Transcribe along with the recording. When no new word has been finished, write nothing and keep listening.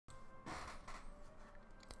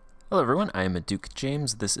Hello everyone, I am Duke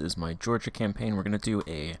James. This is my Georgia campaign. We're going to do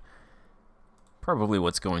probably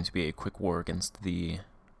what's going to be a quick war against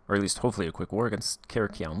or at least hopefully a quick war against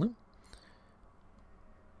Karakianlu.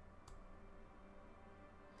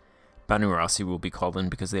 Banu Rasi will be called in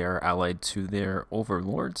because they are allied to their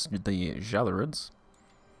overlords, the Jalurids.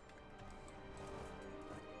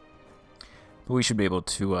 But we should be able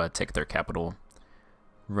to take their capital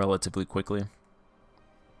relatively quickly.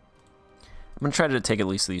 I'm going to try to take at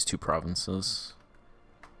least these two provinces.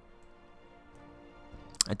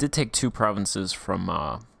 I did take two provinces from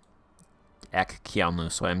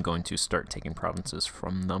Akkianlu, so I'm going to start taking provinces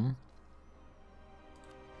from them.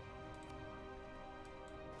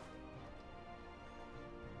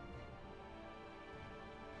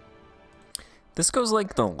 This goes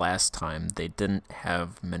like the last time. They didn't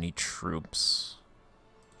have many troops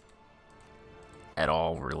at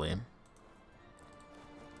all, really.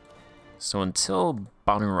 So until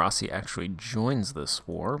Banu Rasi actually joins this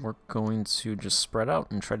war, we're going to just spread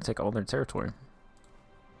out and try to take all their territory.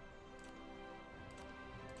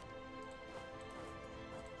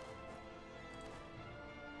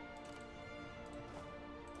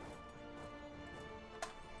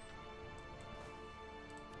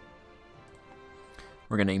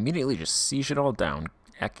 We're going to immediately just siege it all down.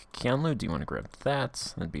 Akkianlu, do you want to grab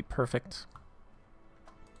that? That'd be perfect.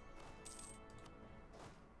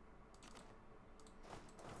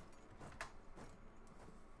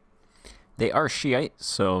 They are Shiite,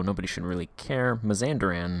 so nobody should really care.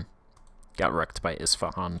 Mazandaran got wrecked by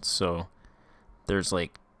Isfahan, so there's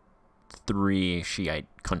like 3 Shiite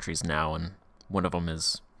countries now, and one of them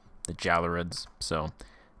is the Jalurids, so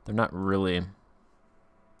they're not really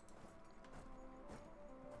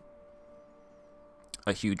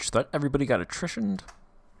a huge threat. Everybody got attritioned,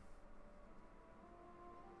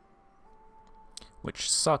 which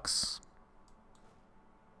sucks.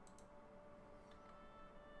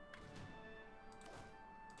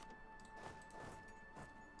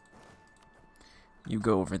 You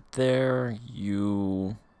go over there,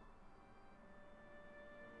 you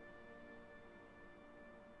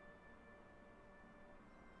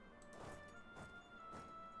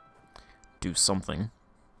do something.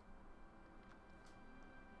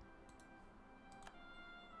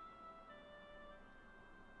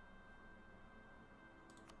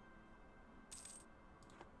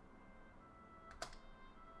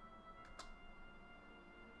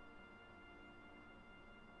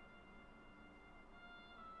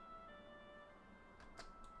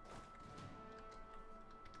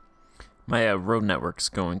 My road network's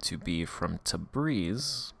going to be from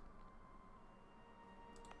Tabriz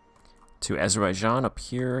to Azerbaijan, up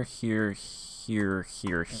here, here, here,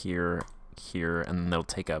 here, here, here, and then they'll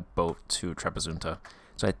take a boat to Trapezunta.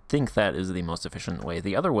 So I think that is the most efficient way.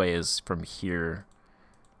 The other way is from here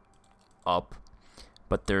up,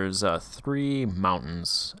 but there's 3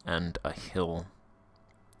 mountains and a hill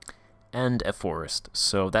and a forest.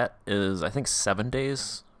 So that is, I think, 7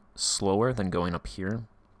 days slower than going up here.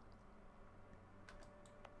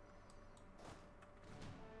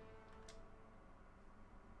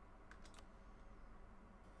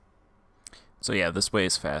 So yeah, this way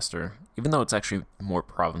is faster, even though it's actually more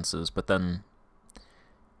provinces, but then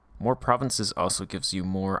more provinces also gives you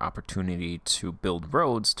more opportunity to build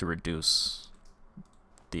roads to reduce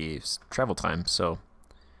the travel time. So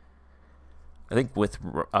I think with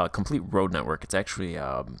a complete road network, it's actually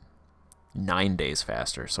 9 days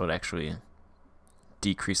faster, so it actually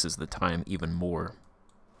decreases the time even more.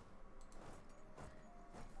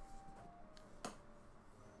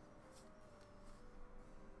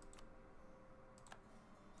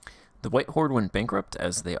 The White Horde went bankrupt,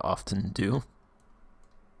 as they often do.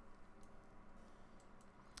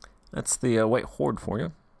 That's the White Horde for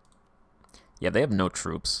you. Yeah, they have no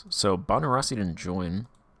troops, so Banu Rasi didn't join.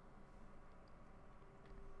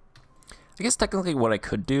 I guess technically what I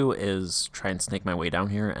could do is try and snake my way down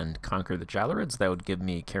here and conquer the Jalurids. That would give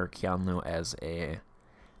me Karakianlu as a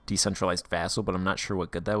decentralized vassal, but I'm not sure what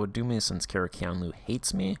good that would do me since Karakianlu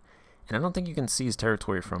hates me. And I don't think you can seize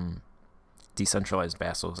territory from decentralized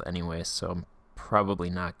vassals anyway, so I'm probably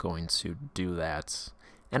not going to do that.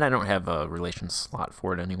 And I don't have a relations slot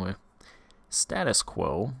for it anyway. Status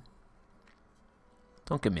quo.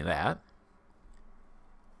 Don't give me that.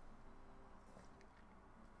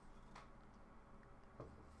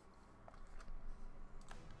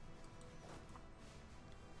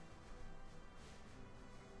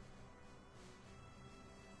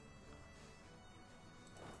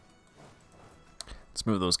 Let's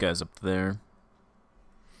move those guys up there.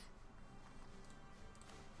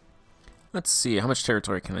 Let's see, how much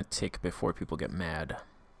territory can I take before people get mad?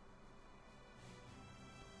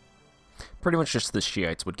 Pretty much just the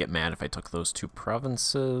Shi'ites would get mad if I took those two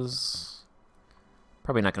provinces.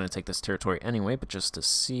 Probably not going to take this territory anyway, but just to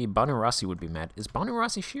see. Banu Rasi would be mad. Is Banu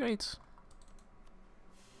Rasi Shiite?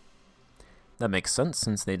 That makes sense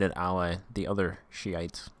since they did ally the other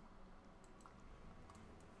Shiite.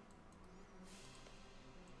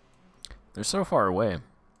 They're so far away.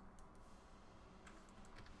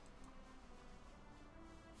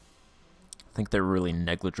 I think they're really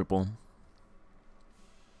negligible.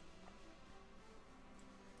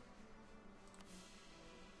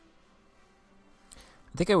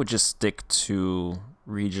 I think I would just stick to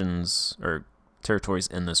regions or territories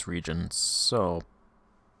in this region, so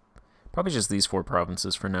probably just these 4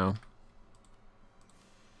 provinces for now.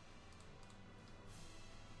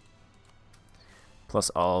 Plus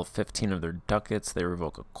all 15 of their ducats, they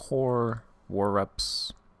revoke a core, war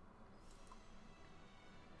reps.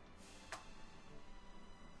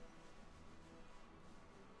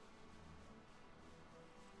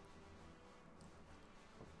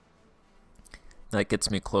 That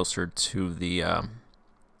gets me closer to the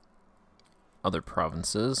other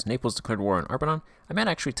provinces. Naples declared war on Arbanon. I might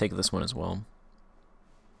actually take this one as well.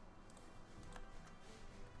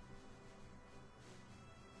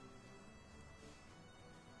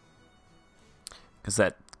 Because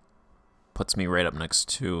that puts me right up next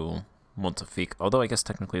to Montefique. Although I guess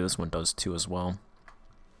technically this one does too as well.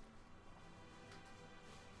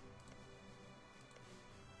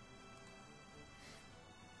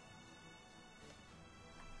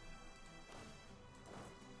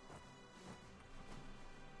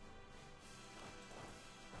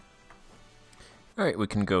 Alright, we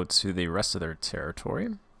can go to the rest of their territory.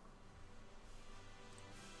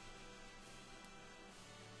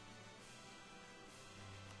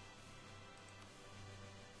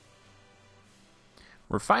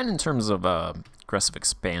 We're fine in terms of aggressive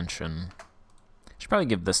expansion. Should probably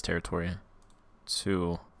give this territory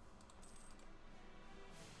to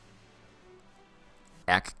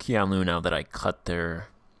Akkianlu now that I cut their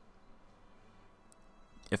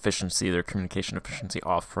efficiency, their communication efficiency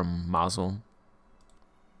off from Mosul.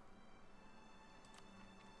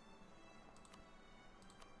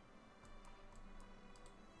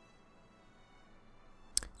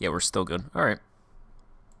 Yeah, we're still good. All right.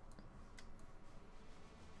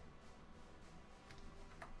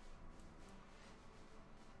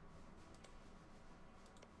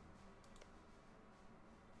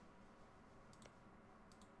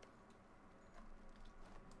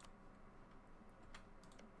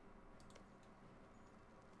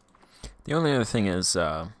 The only other thing is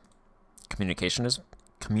communication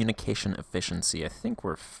efficiency. I think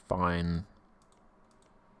we're fine.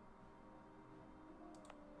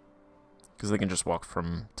 Because they can just walk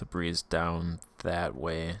from Tabriz down that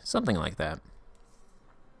way. Something like that.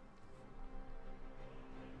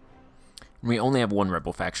 We only have one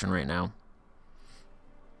rebel faction right now.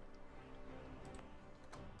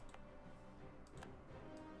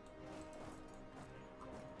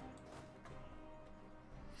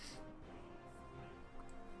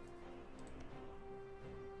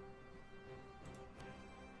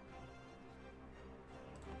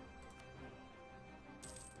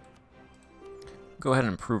 Go ahead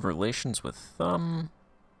and improve relations with Thumb.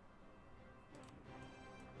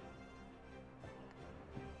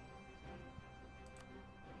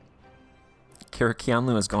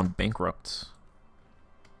 Karakianlu has gone bankrupt.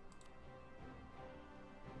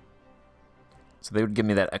 So they would give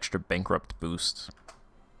me that extra bankrupt boost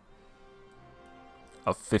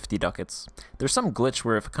of 50 ducats. There's some glitch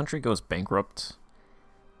where if a country goes bankrupt,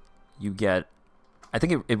 you get... I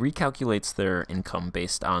think it recalculates their income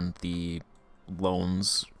based on the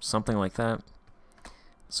loans, something like that.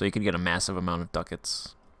 So you could get a massive amount of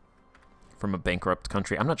ducats from a bankrupt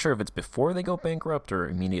country. I'm not sure if it's before they go bankrupt or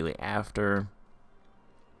immediately after.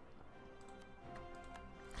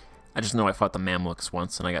 I just know I fought the Mamluks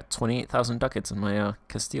once and I got 28,000 ducats in my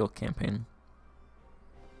Castile campaign.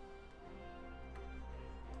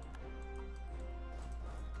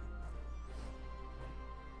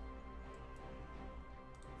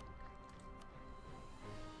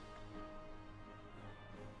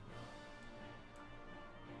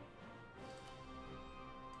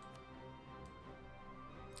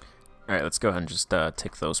 Alright, let's go ahead and just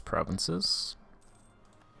take those provinces.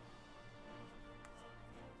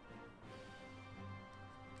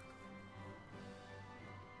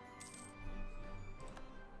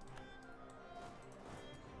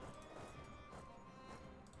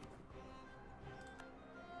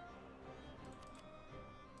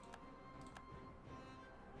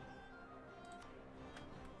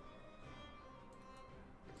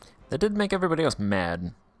 That did make everybody else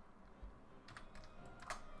mad.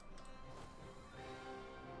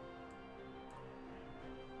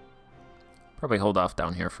 Probably hold off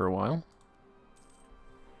down here for a while.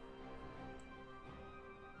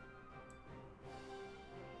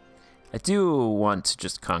 I do want to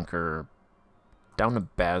just conquer down to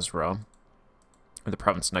Basra, or the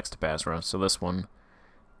province next to Basra, so this one,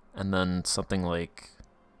 and then something like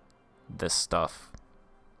this stuff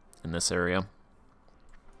in this area.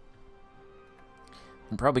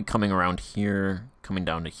 And probably coming around here, coming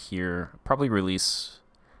down to here, probably release...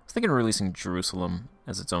 I was thinking of releasing Jerusalem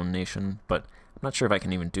as its own nation, but I'm not sure if I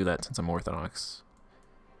can even do that since I'm Orthodox.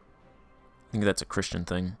 I think that's a Christian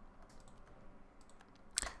thing.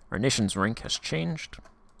 Our nation's rank has changed.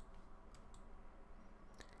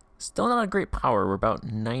 Still not a great power. We're about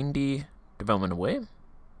 90 development away.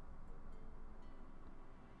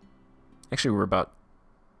 Actually, we're about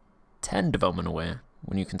 10 development away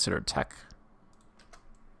when you consider tech.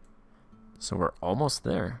 So we're almost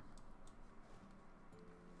there.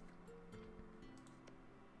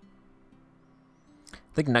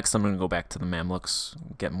 I think next I'm going to go back to the Mamluks,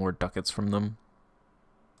 get more ducats from them.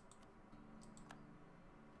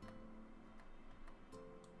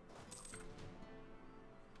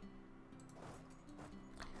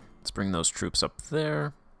 Let's bring those troops up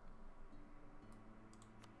there.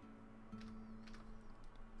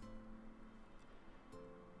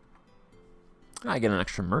 I get an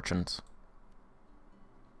extra merchant.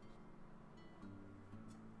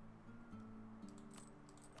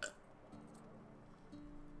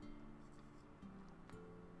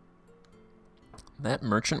 That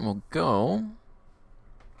merchant will go.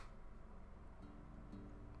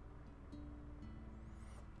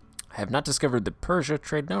 I have not discovered the Persia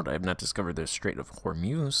trade node. I have not discovered the Strait of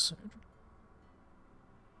Hormuz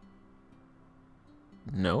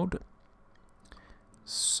node.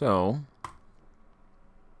 So,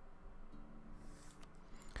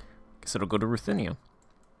 guess it'll go to Ruthenia.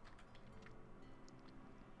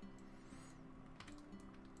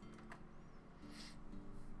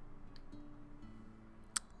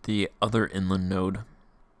 The other inland node.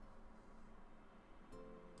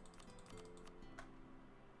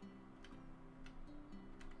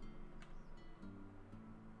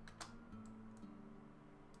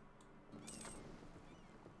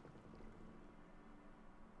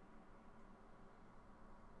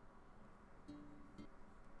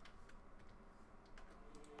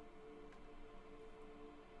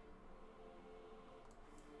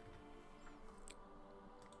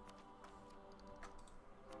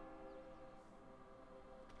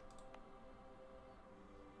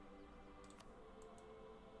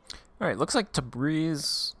 Alright, looks like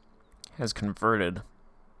Tabriz has converted.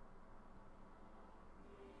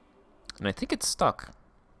 And I think it's stuck.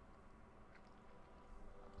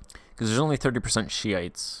 Because there's only 30%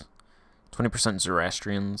 Shi'ites, 20%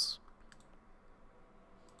 Zoroastrians.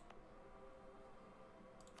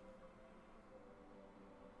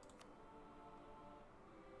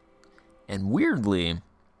 And weirdly,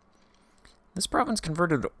 this province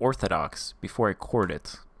converted to Orthodox before I cored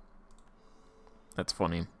it. That's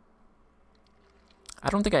funny. I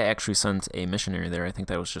don't think I actually sent a missionary there. I think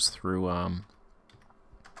that was just through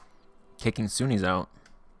kicking Sunnis out.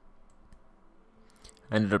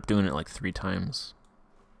 I ended up doing it like 3 times.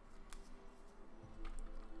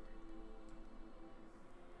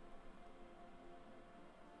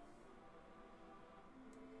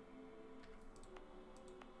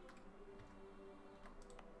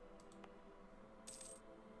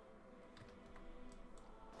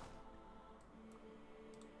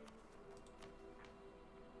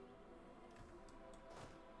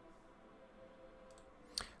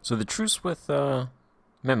 So the truce with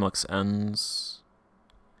Mamluks ends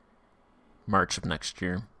March of next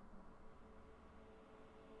year.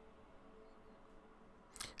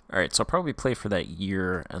 Alright, so I'll probably play for that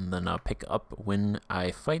year and then pick up when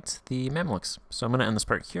I fight the Mamluks. So I'm going to end this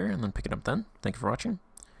part here and then pick it up then. Thank you for watching.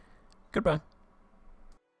 Goodbye.